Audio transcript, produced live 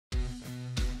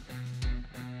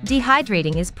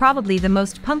Dehydrating is probably the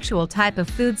most punctual type of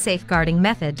food safeguarding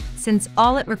method, since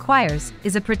all it requires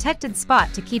is a protected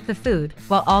spot to keep the food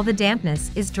while all the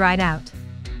dampness is dried out.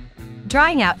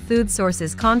 Drying out food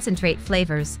sources concentrate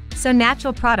flavors, so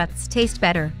natural products taste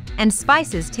better, and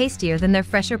spices tastier than their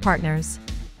fresher partners.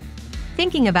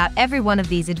 Thinking about every one of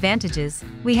these advantages,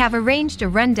 we have arranged a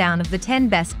rundown of the 10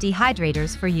 best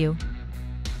dehydrators for you.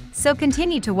 So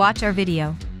continue to watch our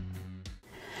video.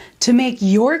 To make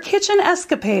your kitchen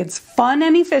escapades fun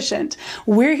and efficient,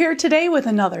 we're here today with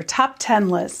another top 10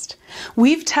 list.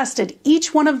 We've tested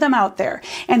each one of them out there,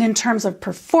 and in terms of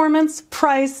performance,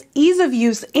 price, ease of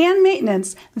use, and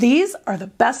maintenance, these are the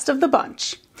best of the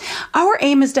bunch. Our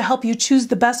aim is to help you choose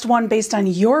the best one based on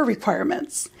your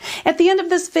requirements. At the end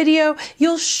of this video,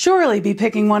 you'll surely be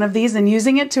picking one of these and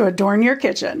using it to adorn your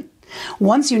kitchen.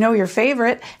 Once you know your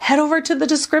favorite, head over to the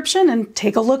description and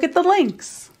take a look at the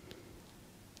links.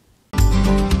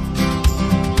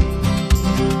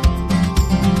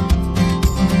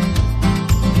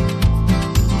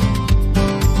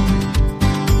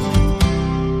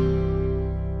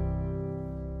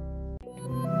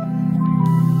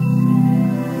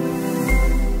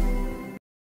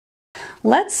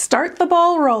 Let's start the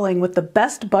ball rolling with the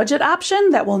best budget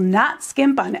option that will not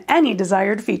skimp on any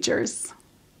desired features.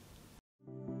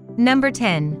 Number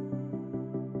 10.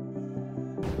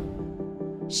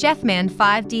 Chefman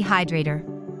 5 Dehydrator.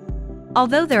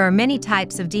 Although there are many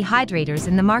types of dehydrators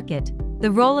in the market,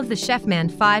 the role of the Chefman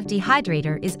 5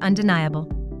 Dehydrator is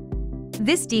undeniable.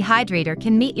 This dehydrator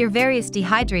can meet your various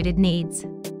dehydrated needs.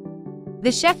 The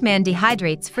Chefman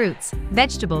dehydrates fruits,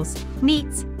 vegetables,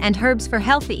 meats, and herbs for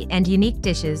healthy and unique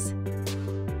dishes.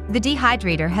 The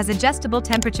dehydrator has adjustable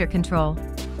temperature control.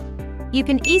 You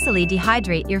can easily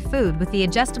dehydrate your food with the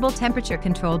adjustable temperature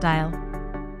control dial.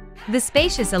 The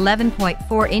spacious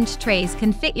 11.4-inch trays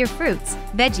can fit your fruits,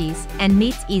 veggies, and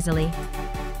meats easily.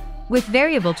 With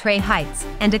variable tray heights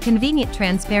and a convenient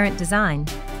transparent design,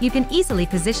 you can easily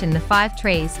position the 5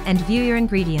 trays and view your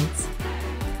ingredients.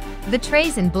 The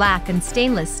trays in black and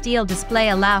stainless steel display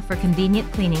allow for convenient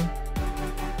cleaning.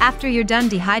 After you're done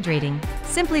dehydrating,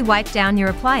 simply wipe down your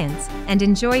appliance and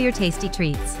enjoy your tasty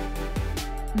treats.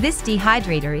 This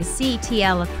dehydrator is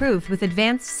CETL approved with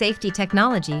advanced safety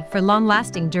technology for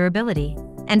long-lasting durability,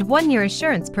 and 1-year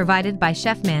assurance provided by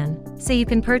Chefman, so you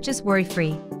can purchase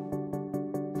worry-free.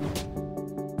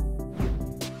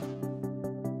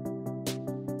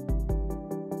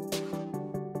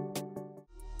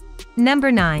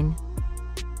 Number 9.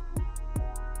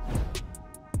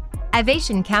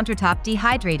 Ivation Countertop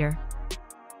Dehydrator.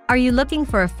 Are you looking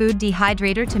for a food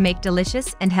dehydrator to make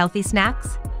delicious and healthy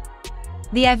snacks?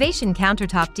 The Ivation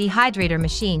Countertop Dehydrator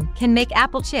machine can make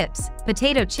apple chips,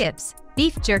 potato chips,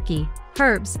 beef jerky,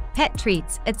 herbs, pet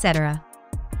treats, etc.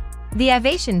 The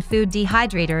Ivation Food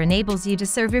Dehydrator enables you to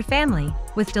serve your family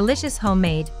with delicious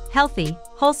homemade, healthy,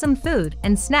 wholesome food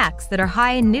and snacks that are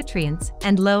high in nutrients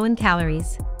and low in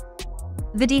calories.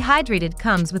 The dehydrated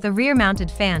comes with a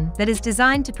rear-mounted fan that is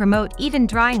designed to promote even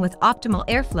drying with optimal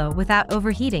airflow without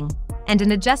overheating, and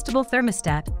an adjustable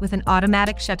thermostat with an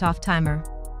automatic shutoff timer.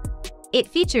 It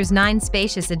features 9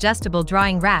 spacious adjustable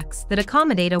drying racks that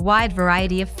accommodate a wide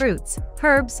variety of fruits,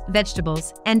 herbs,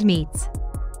 vegetables, and meats.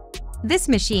 This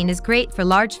machine is great for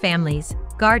large families,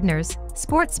 gardeners,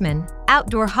 sportsmen,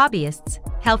 outdoor hobbyists,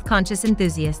 health-conscious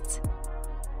enthusiasts.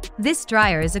 This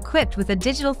dryer is equipped with a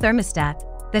digital thermostat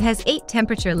that has 8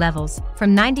 temperature levels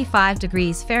from 95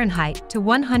 degrees Fahrenheit to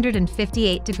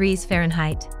 158 degrees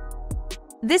Fahrenheit.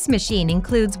 This machine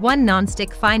includes 1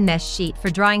 non-stick fine mesh sheet for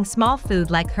drying small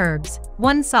food like herbs,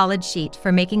 1 solid sheet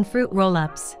for making fruit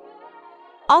roll-ups.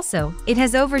 Also, it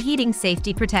has overheating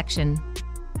safety protection.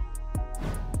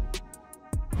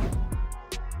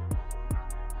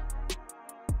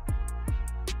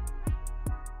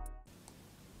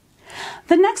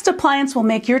 The next appliance will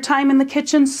make your time in the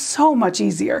kitchen so much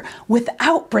easier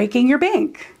without breaking your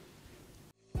bank.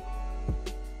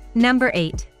 Number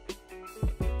 8.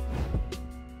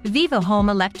 VIVOHOME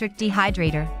Electric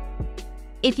Dehydrator.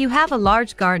 If you have a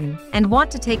large garden and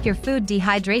want to take your food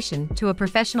dehydration to a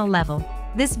professional level,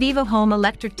 this VIVOHOME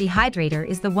Electric Dehydrator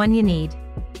is the one you need.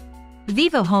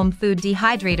 VIVOHOME Food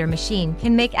Dehydrator machine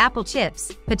can make apple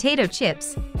chips, potato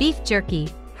chips, beef jerky,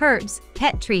 herbs,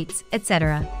 pet treats,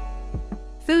 etc.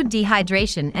 Food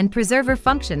dehydration and preserver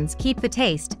functions keep the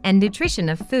taste and nutrition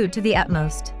of food to the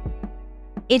utmost.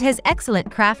 It has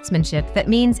excellent craftsmanship that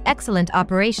means excellent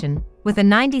operation, with a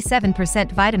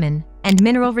 97% vitamin and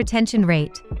mineral retention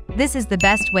rate. This is the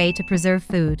best way to preserve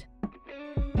food.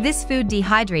 This food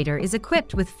dehydrator is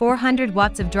equipped with 400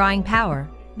 watts of drying power,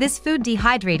 This food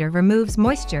dehydrator removes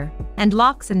moisture and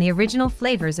locks in the original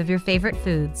flavors of your favorite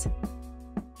foods.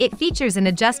 It features an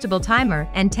adjustable timer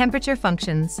and temperature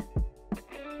functions.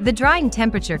 The drying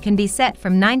temperature can be set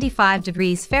from 95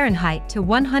 degrees Fahrenheit to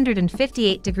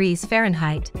 158 degrees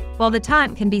Fahrenheit, while the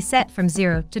time can be set from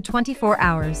 0 to 24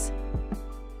 hours.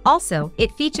 Also,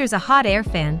 it features a hot air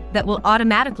fan that will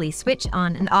automatically switch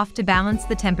on and off to balance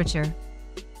the temperature.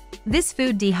 This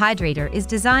food dehydrator is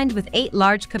designed with 8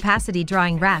 large capacity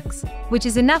drying racks, which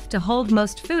is enough to hold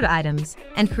most food items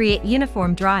and create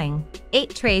uniform drying.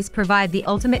 8 trays provide the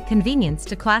ultimate convenience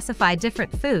to classify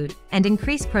different food and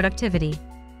increase productivity.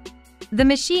 The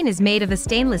machine is made of a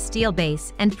stainless steel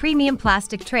base and premium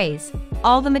plastic trays.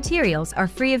 All the materials are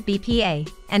free of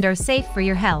BPA and are safe for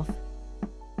your health.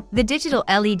 The digital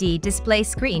LED display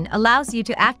screen allows you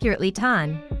to accurately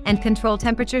time and control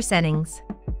temperature settings.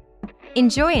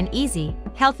 Enjoy an easy,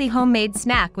 healthy homemade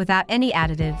snack without any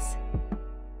additives.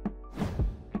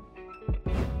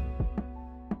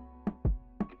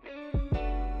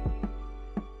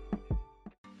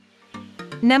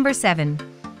 Number 7.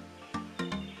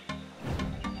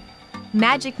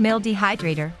 Magic Mill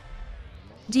Dehydrator.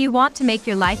 Do you want to make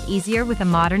your life easier with a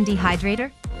modern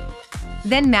dehydrator?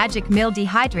 Then Magic Mill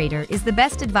Dehydrator is the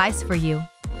best advice for you.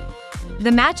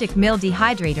 The Magic Mill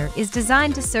Dehydrator is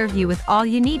designed to serve you with all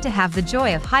you need to have the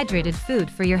joy of hydrated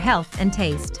food for your health and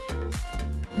taste.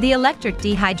 The electric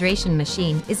dehydration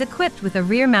machine is equipped with a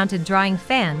rear-mounted drying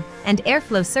fan and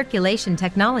airflow circulation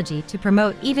technology to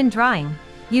promote even drying.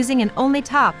 Using an only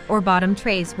top or bottom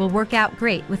trays will work out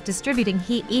great with distributing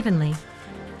heat evenly.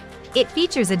 It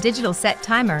features a digital set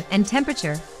timer and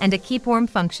temperature and a keep warm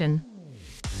function.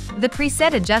 The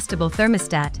preset adjustable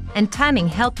thermostat and timing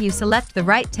help you select the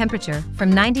right temperature from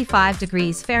 95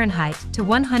 degrees Fahrenheit to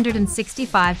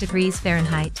 165 degrees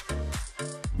Fahrenheit.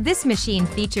 This machine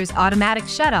features automatic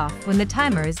shutoff when the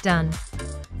timer is done.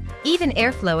 Even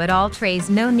airflow at all trays,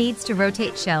 no needs to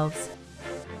rotate shelves.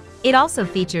 It also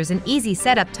features an easy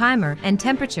setup timer and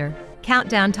temperature,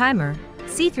 countdown timer,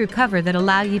 see-through cover that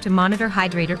allow you to monitor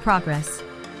hydrator progress.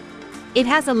 It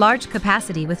has a large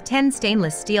capacity with 10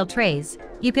 stainless steel trays.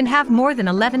 You can have more than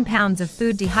 11 pounds of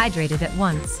food dehydrated at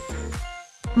once.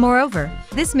 Moreover,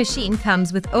 this machine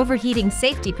comes with overheating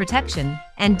safety protection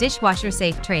and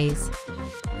dishwasher-safe trays.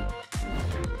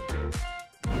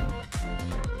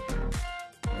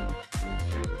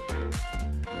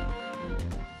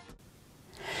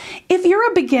 If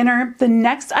you're a beginner, the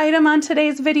next item on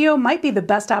today's video might be the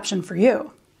best option for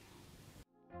you.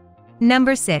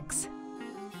 Number 6.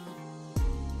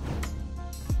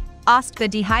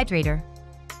 OSTBA Dehydrator.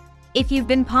 If you've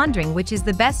been pondering which is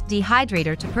the best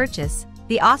dehydrator to purchase,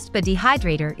 the OSTBA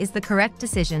Dehydrator is the correct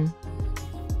decision.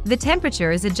 The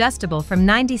temperature is adjustable from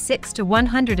 96 to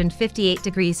 158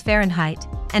 degrees Fahrenheit,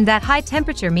 and that high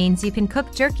temperature means you can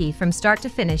cook jerky from start to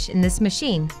finish in this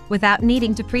machine without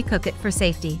needing to pre-cook it for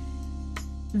safety.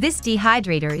 This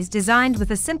dehydrator is designed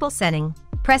with a simple setting.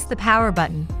 Press the power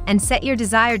button and set your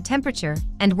desired temperature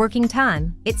and working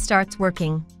time. It starts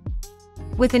working.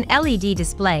 With an LED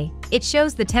display, it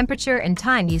shows the temperature and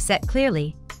time you set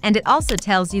clearly, and it also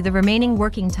tells you the remaining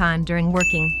working time during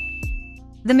working.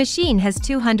 The machine has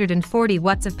 240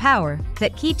 watts of power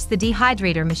that keeps the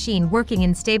dehydrator machine working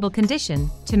in stable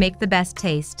condition to make the best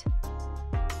taste.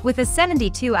 With a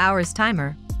 72 hours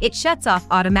timer, it shuts off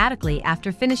automatically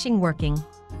after finishing working.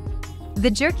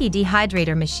 The jerky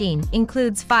dehydrator machine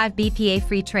includes 5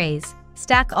 BPA-free trays.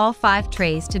 Stack all 5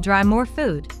 trays to dry more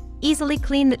food. Easily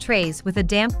clean the trays with a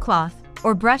damp cloth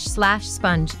or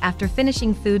brush/sponge after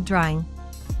finishing food drying.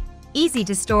 Easy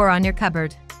to store on your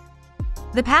cupboard.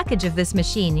 The package of this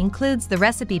machine includes the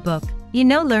recipe book.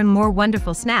 Learn more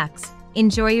wonderful snacks.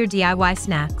 Enjoy your DIY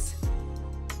snacks.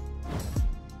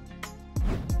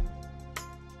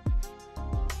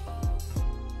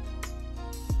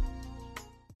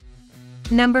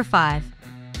 Number 5.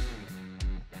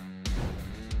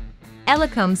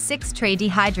 VIVOHOME 6-Tray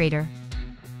Dehydrator.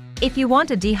 If you want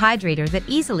a dehydrator that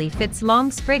easily fits long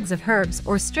sprigs of herbs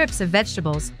or strips of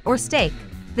vegetables or steak,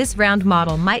 this round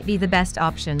model might be the best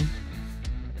option.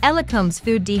 VIVOHOME's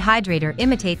food dehydrator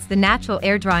imitates the natural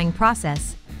air drying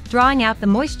process, drawing out the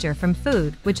moisture from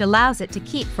food, which allows it to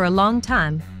keep for a long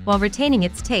time while retaining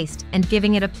its taste and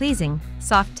giving it a pleasing,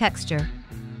 soft texture.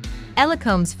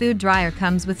 VIVOHOME's food dryer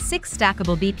comes with 6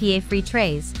 stackable BPA-free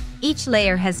trays. Each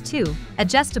layer has 2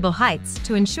 adjustable heights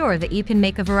to ensure that you can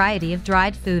make a variety of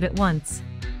dried food at once.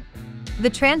 The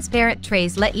transparent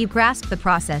trays let you grasp the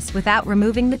process without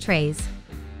removing the trays.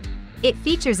 It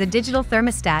features a digital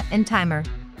thermostat and timer.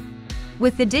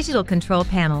 With the digital control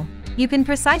panel, You can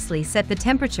precisely set the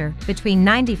temperature between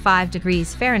 95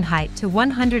 degrees Fahrenheit to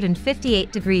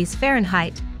 158 degrees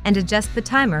Fahrenheit and adjust the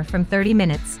timer from 30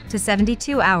 minutes to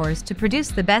 72 hours to produce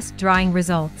the best drying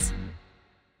results.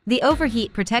 The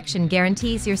overheat protection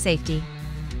guarantees your safety.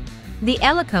 The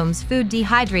VIVOHOME's food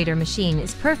dehydrator machine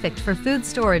is perfect for food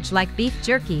storage like beef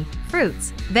jerky,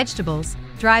 fruits, vegetables,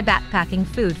 dry backpacking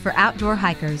food for outdoor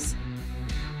hikers.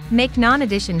 Make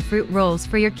non-addition fruit rolls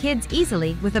for your kids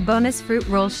easily with a bonus fruit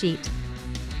roll sheet.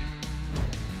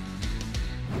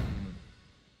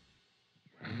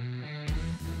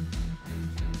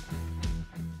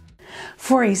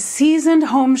 For a seasoned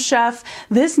home chef,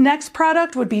 this next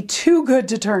product would be too good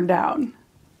to turn down.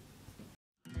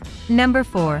 Number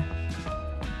 4.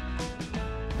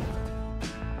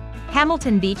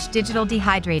 Hamilton Beach Digital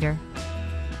Dehydrator.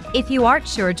 If you aren't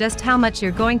sure just how much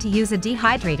you're going to use a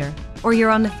dehydrator, or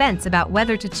you're on the fence about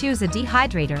whether to choose a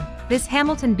dehydrator, this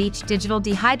Hamilton Beach Digital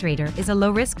Dehydrator is a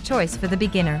low-risk choice for the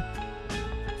beginner.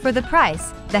 For the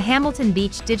price, the Hamilton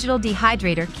Beach Digital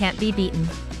Dehydrator can't be beaten.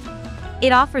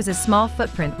 It offers a small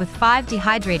footprint with 5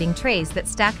 dehydrating trays that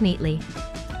stack neatly.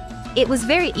 It was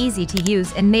very easy to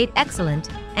use and made excellent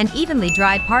and evenly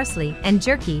dried parsley and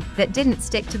jerky that didn't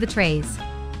stick to the trays.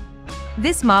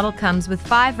 This model comes with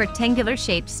 5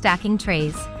 rectangular-shaped stacking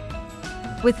trays.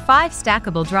 With 5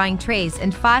 stackable drying trays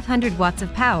and 500 watts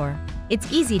of power,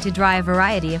 it's easy to dry a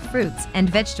variety of fruits and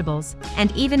vegetables,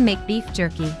 and even make beef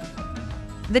jerky.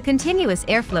 The continuous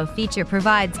airflow feature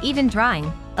provides even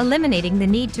drying, eliminating the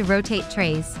need to rotate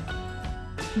trays.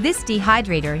 This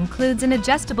dehydrator includes an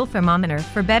adjustable thermometer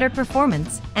for better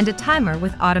performance and a timer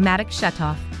with automatic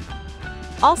shutoff.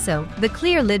 Also, the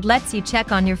clear lid lets you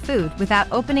check on your food without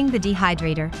opening the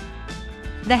dehydrator.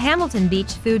 The Hamilton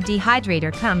Beach Food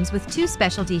Dehydrator comes with 2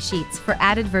 specialty sheets for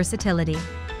added versatility.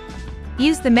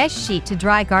 Use the mesh sheet to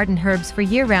dry garden herbs for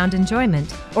year-round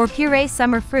enjoyment, or puree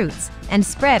summer fruits, and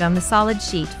spread on the solid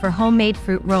sheet for homemade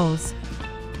fruit rolls.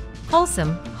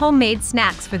 Wholesome, homemade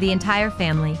snacks for the entire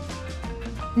family.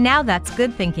 Now that's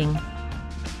good thinking.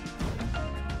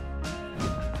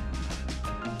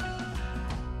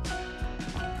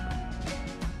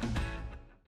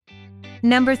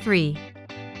 Number 3.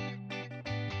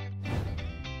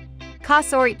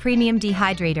 Countertop Premium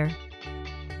Dehydrator.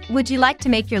 Would you like to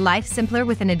make your life simpler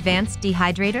with an advanced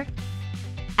dehydrator?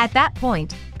 At that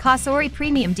point, Countertop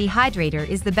Premium Dehydrator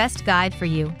is the best guide for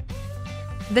you.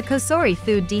 The Countertop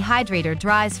Food Dehydrator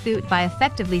dries food by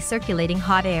effectively circulating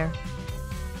hot air.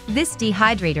 This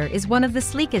dehydrator is one of the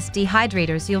sleekest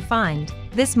dehydrators you'll find.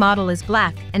 This model is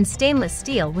black and stainless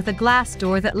steel with a glass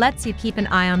door that lets you keep an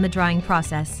eye on the drying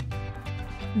process.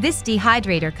 This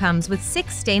dehydrator comes with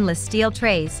 6 stainless steel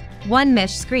trays, 1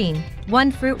 mesh screen,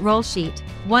 1 fruit roll sheet,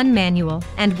 1 manual,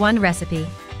 and 1 recipe.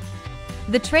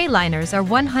 The tray liners are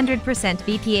 100%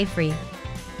 BPA-free.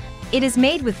 It is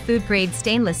made with food-grade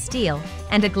stainless steel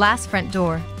and a glass front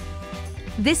door.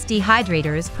 This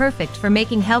dehydrator is perfect for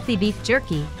making healthy beef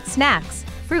jerky, snacks,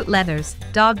 fruit leathers,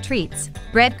 dog treats,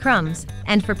 bread crumbs,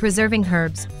 and for preserving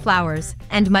herbs, flowers,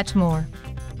 and much more.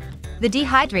 The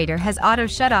dehydrator has auto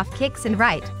shutoff kicks in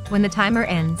right when the timer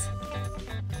ends.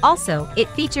 Also, it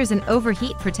features an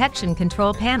overheat protection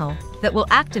control panel that will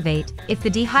activate if the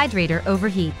dehydrator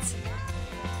overheats.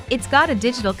 It's got a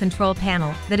digital control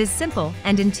panel that is simple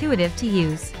and intuitive to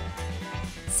use.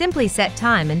 Simply set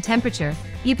time and temperature.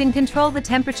 You can control the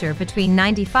temperature between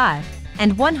 95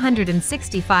 and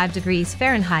 165 degrees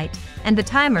Fahrenheit, and the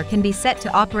timer can be set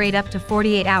to operate up to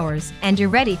 48 hours, and you're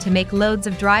ready to make loads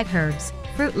of dried herbs,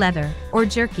 fruit leather, or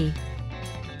jerky.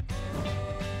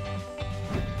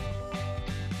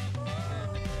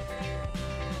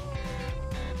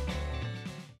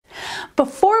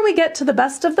 Before we get to the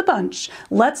best of the bunch,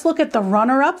 let's look at the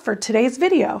runner-up for today's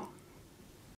video.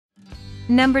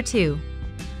 Number 2.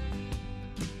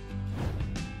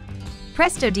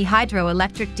 Presto Dehydro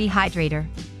Electric Dehydrator.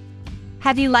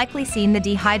 Have you likely seen the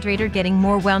dehydrator getting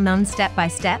more well-known step by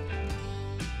step?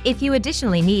 If you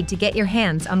additionally need to get your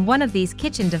hands on one of these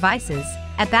kitchen devices,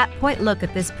 at that point look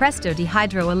at this Presto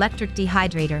Dehydro Electric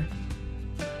Dehydrator.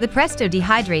 The Presto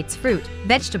dehydrates fruit,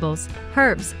 vegetables,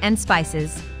 herbs, and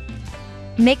spices.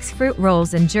 Makes fruit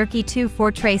rolls and jerky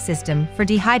 2-4 tray system for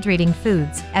dehydrating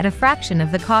foods at a fraction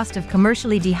of the cost of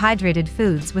commercially dehydrated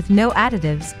foods with no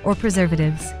additives or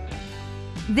preservatives.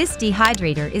 This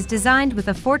dehydrator is designed with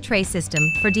a 4-tray system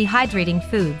for dehydrating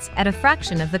foods at a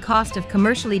fraction of the cost of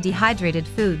commercially dehydrated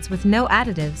foods with no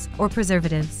additives or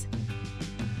preservatives.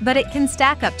 But it can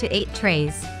stack up to 8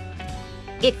 trays.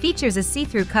 It features a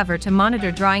see-through cover to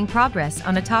monitor drying progress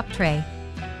on a top tray.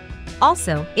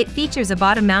 Also, it features a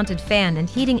bottom-mounted fan and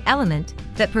heating element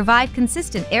that provide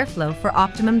consistent airflow for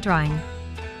optimum drying.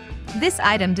 This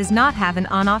item does not have an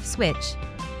on-off switch.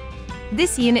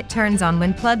 This unit turns on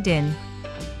when plugged in.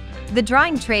 The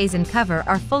drying trays and cover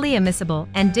are fully immiscible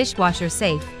and dishwasher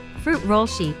safe, fruit roll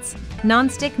sheets,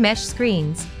 non-stick mesh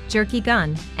screens, jerky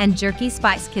gun, and jerky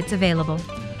spice kits available.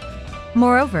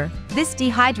 Moreover, this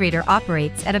dehydrator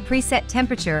operates at a preset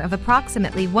temperature of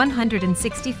approximately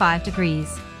 165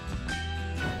 degrees.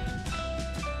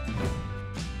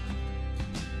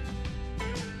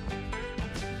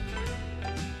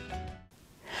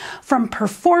 From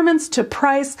performance to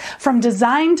price, from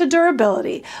design to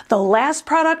durability, the last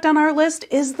product on our list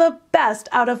is the best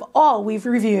out of all we've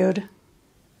reviewed.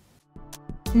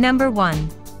 Number 1.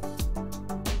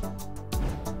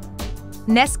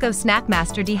 Nesco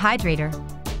Snackmaster Dehydrator.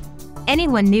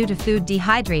 Anyone new to food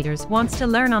dehydrators wants to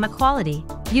learn on a quality,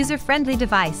 user-friendly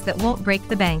device that won't break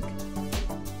the bank.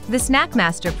 The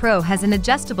Snackmaster Pro has an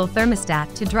adjustable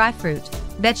thermostat to dry fruit,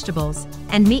 vegetables,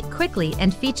 and meat quickly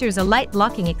and features a light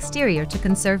blocking exterior to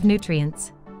conserve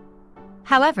nutrients.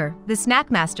 However, the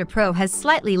Snackmaster Pro has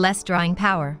slightly less drying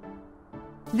power.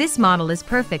 This model is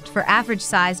perfect for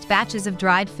average-sized batches of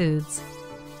dried foods.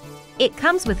 It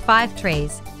comes with 5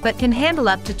 trays, but can handle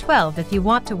up to 12 if you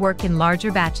want to work in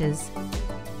larger batches.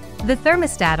 The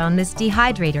thermostat on this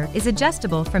dehydrator is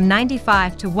adjustable from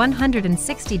 95 to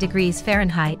 160 degrees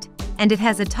Fahrenheit, and it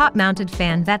has a top-mounted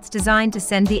fan that's designed to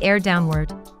send the air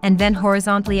downward, and then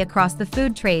horizontally across the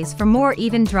food trays for more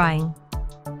even drying.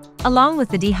 Along with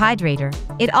the dehydrator,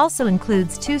 it also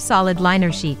includes 2 solid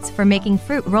liner sheets for making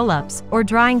fruit roll-ups or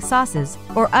drying sauces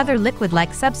or other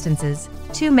liquid-like substances,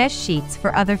 2 mesh sheets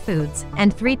for other foods,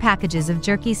 and 3 packages of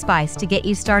jerky spice to get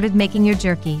you started making your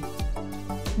jerky.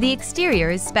 The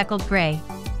exterior is speckled gray.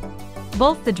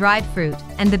 Both the dried fruit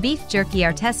and the beef jerky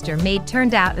our tester made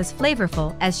turned out as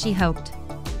flavorful as she hoped.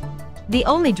 The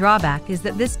only drawback is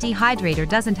that this dehydrator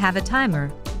doesn't have a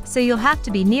timer, so you'll have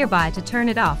to be nearby to turn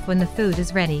it off when the food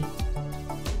is ready.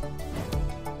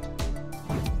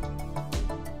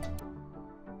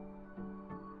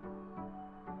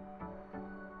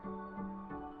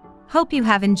 Hope you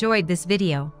have enjoyed this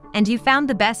video, and you found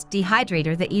the best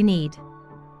dehydrator that you need.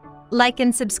 Like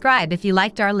and subscribe if you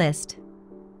liked our list.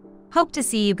 Hope to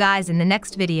see you guys in the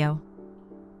next video.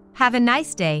 Have a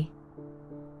nice day.